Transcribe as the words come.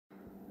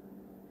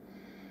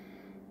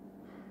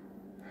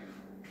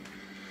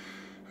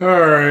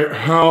Alright,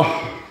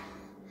 well,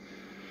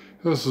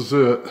 this is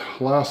it.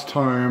 Last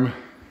time.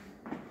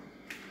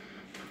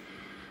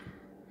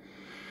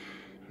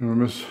 I'm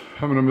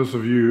gonna miss a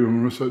view. I'm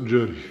gonna miss that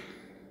jetty.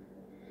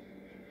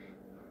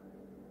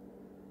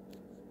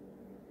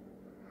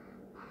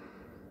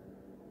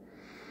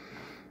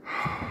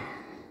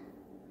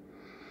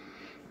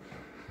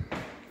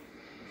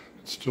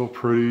 It's still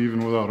pretty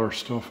even without our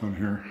stuff in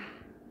here.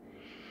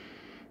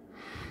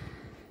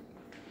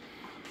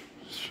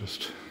 It's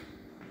just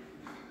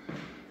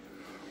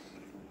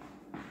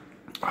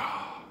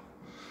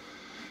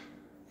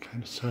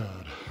kind of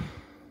sad.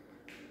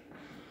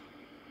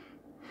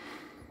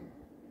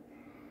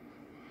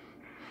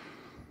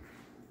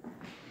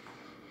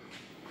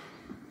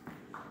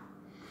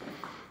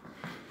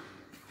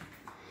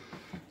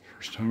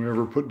 First time I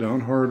ever put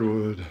down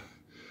hardwood.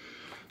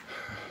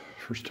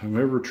 First time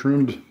I ever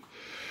trimmed,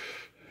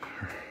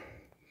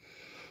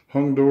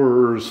 hung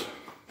doors.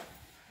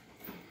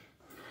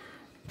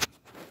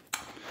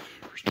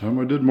 First time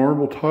I did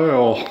marble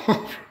tile.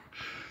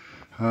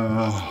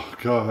 Oh,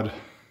 God.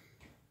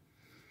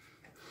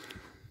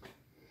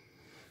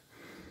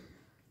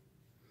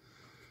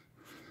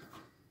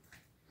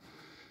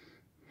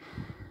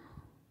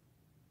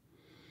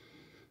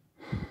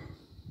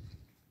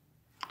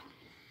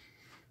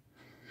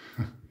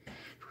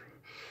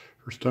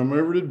 First time I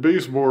ever did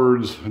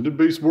baseboards. I did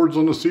baseboards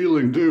on the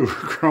ceiling too,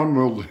 crown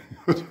molding,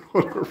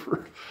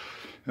 whatever.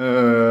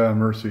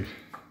 Mercy.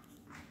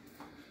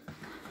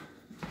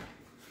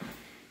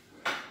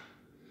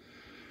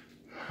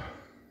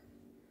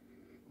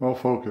 Well,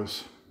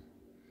 focus.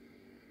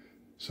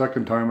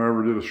 Second time I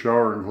ever did a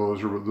shower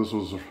enclosure, but this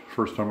was the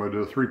first time I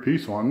did a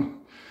three-piece one.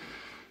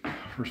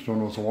 First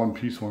one was a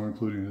one-piece one,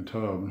 including the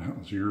tub, and that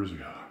was years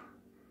ago.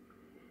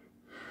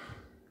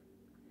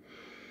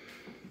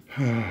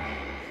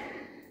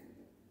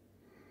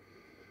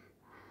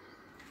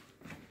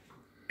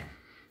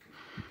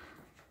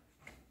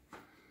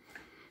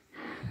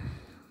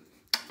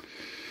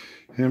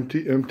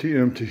 Empty, empty,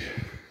 empty.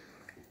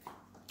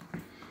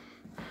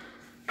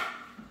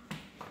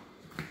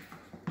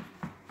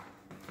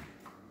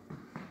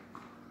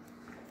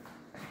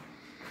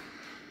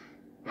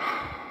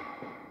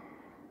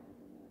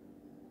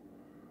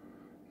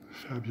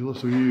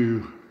 Fabulous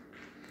view.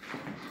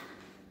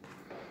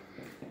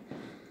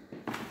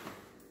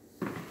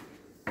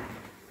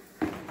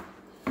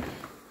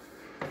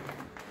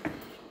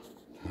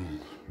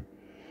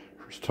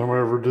 First time I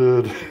ever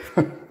did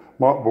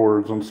mop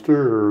boards on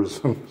stairs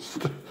and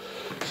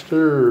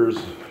stairs,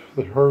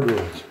 the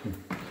hardwoods.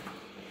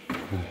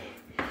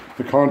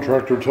 The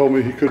contractor told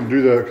me he couldn't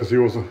do that because he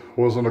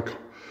wasn't a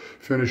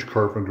finished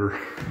carpenter.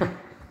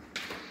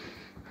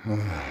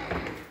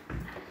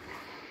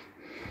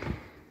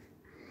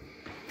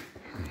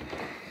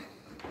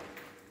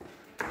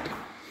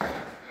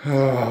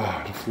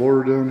 The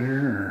floor down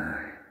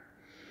here.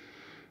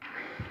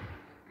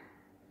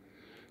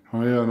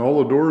 Oh yeah, and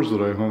all the doors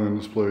that I hung in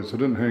this place, I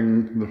didn't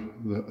hang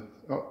the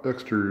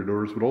exterior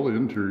doors, but all the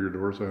interior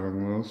doors I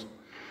hung those.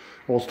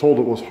 I was told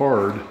it was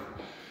hard.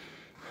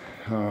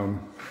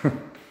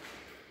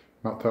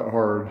 Not that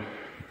hard,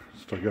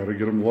 just I gotta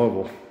get them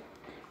level.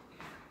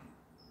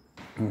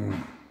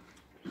 I'm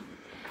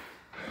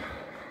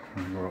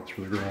gonna go out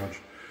through the garage.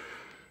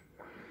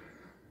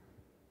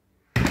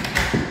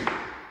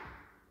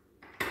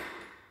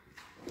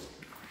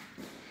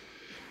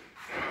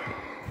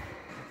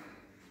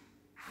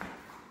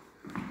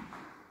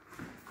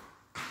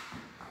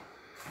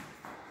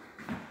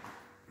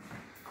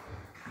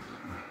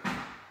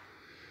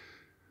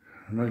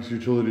 Nice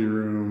utility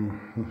room.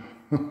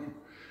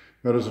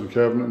 Medicine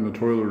cabinet and the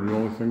toilet are the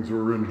only things that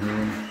were in here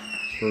when I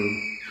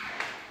started.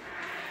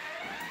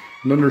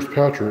 And then there's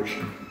Patrick.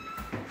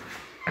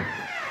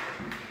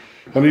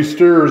 And these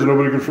stairs,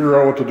 nobody can figure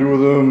out what to do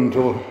with them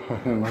until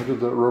I did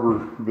that rubber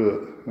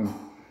bit and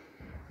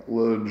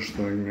ledge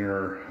thing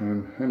there.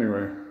 And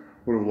anyway,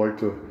 would have liked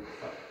to have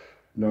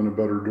done a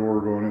better door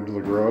going into the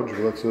garage,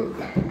 but that's it.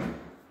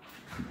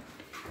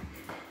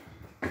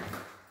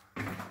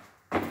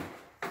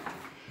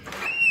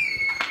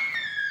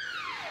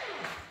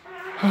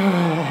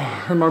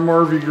 In my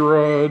Marvy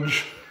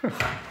garage.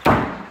 The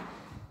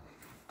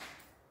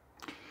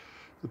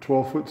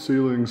 12-foot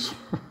ceilings.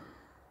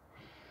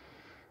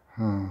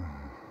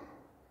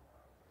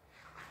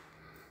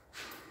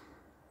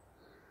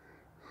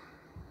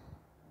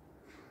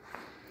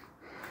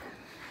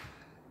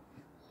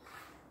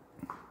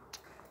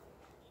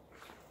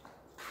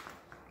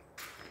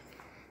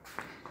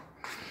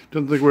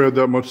 Didn't think we had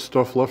that much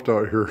stuff left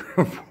out here.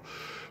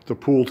 The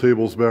pool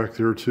table's back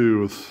there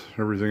too with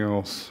everything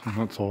else. And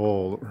that's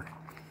all.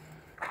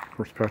 Of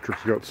course,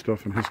 Patrick's got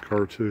stuff in his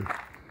car too.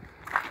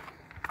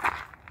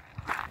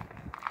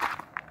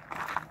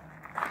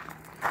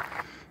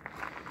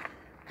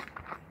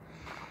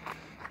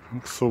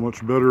 Looks so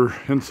much better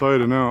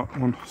inside and out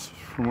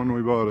from when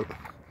we bought it.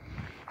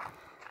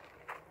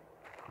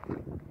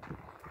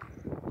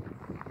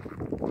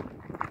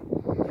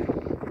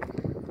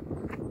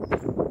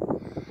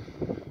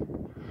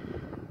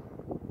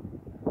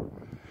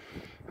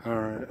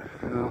 Alright,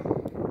 well,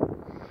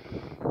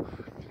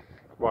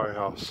 White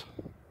House.